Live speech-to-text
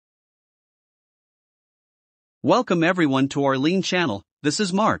Welcome everyone to our Lean channel. This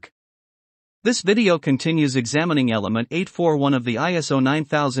is Mark. This video continues examining element 841 of the ISO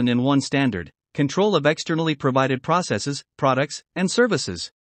 9001 standard, control of externally provided processes, products, and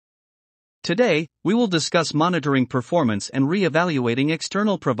services. Today, we will discuss monitoring performance and re-evaluating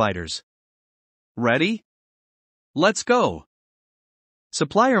external providers. Ready? Let's go!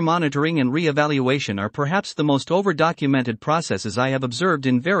 Supplier monitoring and re-evaluation are perhaps the most over-documented processes I have observed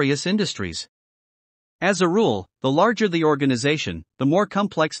in various industries. As a rule, the larger the organization, the more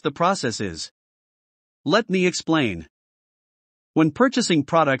complex the process is. Let me explain. When purchasing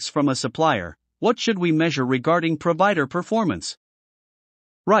products from a supplier, what should we measure regarding provider performance?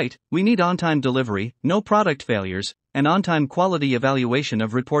 Right, we need on-time delivery, no product failures, and on-time quality evaluation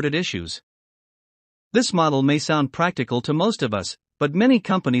of reported issues. This model may sound practical to most of us, but many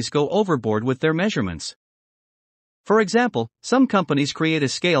companies go overboard with their measurements. For example, some companies create a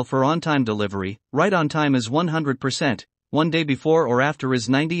scale for on-time delivery, right on time is 100%, one day before or after is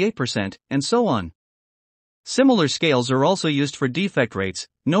 98%, and so on. Similar scales are also used for defect rates,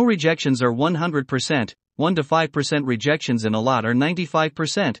 no rejections are 100%, 1 to 5% rejections in a lot are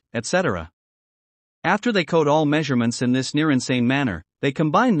 95%, etc. After they code all measurements in this near-insane manner, they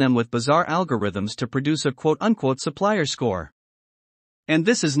combine them with bizarre algorithms to produce a quote-unquote supplier score. And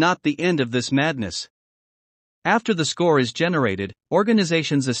this is not the end of this madness. After the score is generated,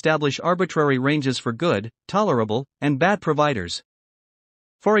 organizations establish arbitrary ranges for good, tolerable, and bad providers.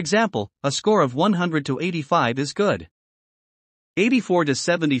 For example, a score of 100 to 85 is good. 84 to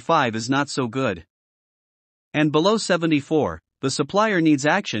 75 is not so good. And below 74, the supplier needs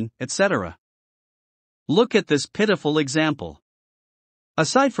action, etc. Look at this pitiful example.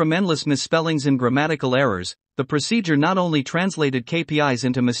 Aside from endless misspellings and grammatical errors, the procedure not only translated KPIs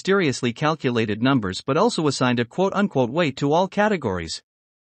into mysteriously calculated numbers but also assigned a quote-unquote weight to all categories.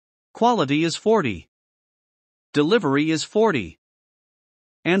 Quality is 40. Delivery is 40.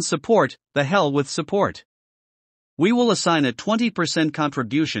 And support, the hell with support. We will assign a 20%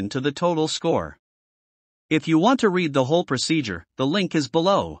 contribution to the total score. If you want to read the whole procedure, the link is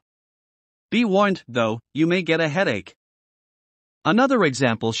below. Be warned, though, you may get a headache. Another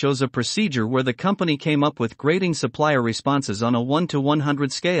example shows a procedure where the company came up with grading supplier responses on a 1 to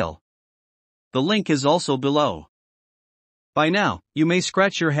 100 scale. The link is also below. By now, you may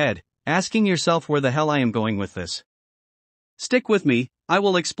scratch your head, asking yourself where the hell I am going with this. Stick with me, I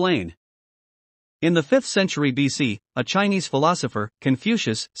will explain. In the 5th century BC, a Chinese philosopher,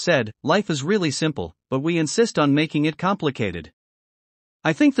 Confucius, said, "Life is really simple, but we insist on making it complicated."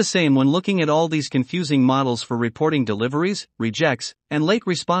 I think the same when looking at all these confusing models for reporting deliveries, rejects, and late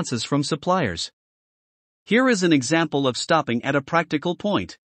responses from suppliers. Here is an example of stopping at a practical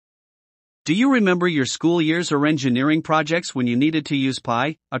point. Do you remember your school years or engineering projects when you needed to use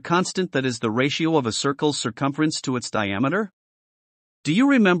pi, a constant that is the ratio of a circle's circumference to its diameter? Do you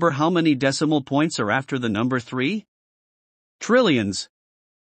remember how many decimal points are after the number 3? Trillions.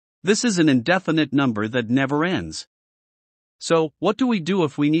 This is an indefinite number that never ends. So, what do we do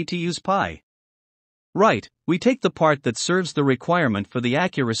if we need to use pi? Right, we take the part that serves the requirement for the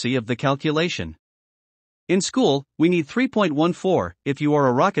accuracy of the calculation. In school, we need 3.14, if you are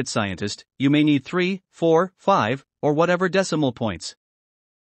a rocket scientist, you may need 3, 4, 5, or whatever decimal points.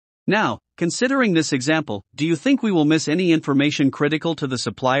 Now, considering this example, do you think we will miss any information critical to the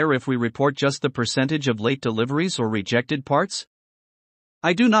supplier if we report just the percentage of late deliveries or rejected parts?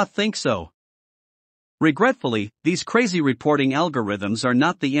 I do not think so. Regretfully, these crazy reporting algorithms are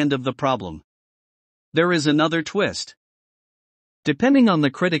not the end of the problem. There is another twist. Depending on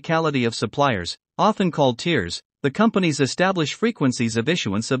the criticality of suppliers, often called tiers, the companies establish frequencies of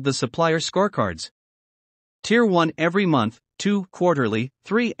issuance of the supplier scorecards. Tier 1 every month, 2 quarterly,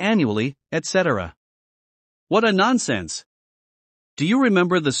 3 annually, etc. What a nonsense! Do you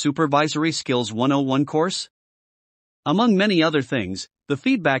remember the Supervisory Skills 101 course? Among many other things, the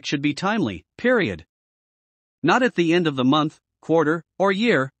feedback should be timely, period. Not at the end of the month, quarter, or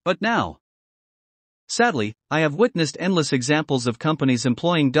year, but now. Sadly, I have witnessed endless examples of companies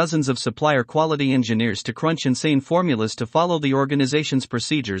employing dozens of supplier quality engineers to crunch insane formulas to follow the organization's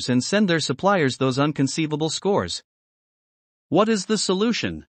procedures and send their suppliers those inconceivable scores. What is the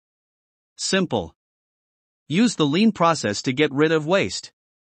solution? Simple. Use the lean process to get rid of waste.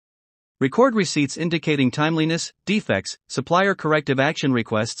 Record receipts indicating timeliness, defects, supplier corrective action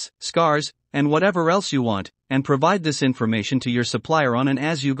requests, scars, and whatever else you want, and provide this information to your supplier on an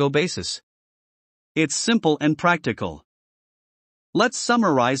as-you-go basis. It's simple and practical. Let's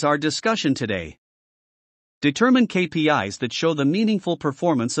summarize our discussion today. Determine KPIs that show the meaningful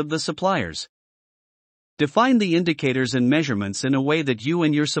performance of the suppliers. Define the indicators and measurements in a way that you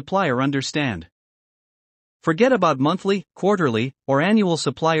and your supplier understand. Forget about monthly, quarterly, or annual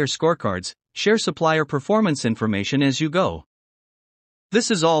supplier scorecards, share supplier performance information as you go.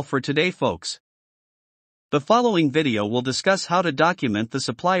 This is all for today, folks. The following video will discuss how to document the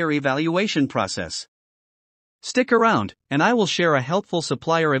supplier evaluation process. Stick around, and I will share a helpful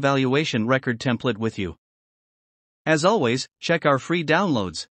supplier evaluation record template with you. As always, check our free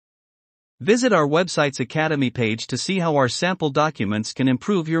downloads. Visit our website's Academy page to see how our sample documents can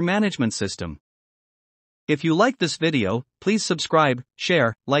improve your management system. If you like this video, please subscribe,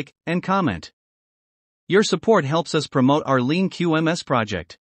 share, like, and comment. Your support helps us promote our Lean QMS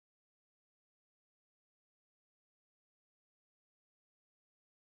project.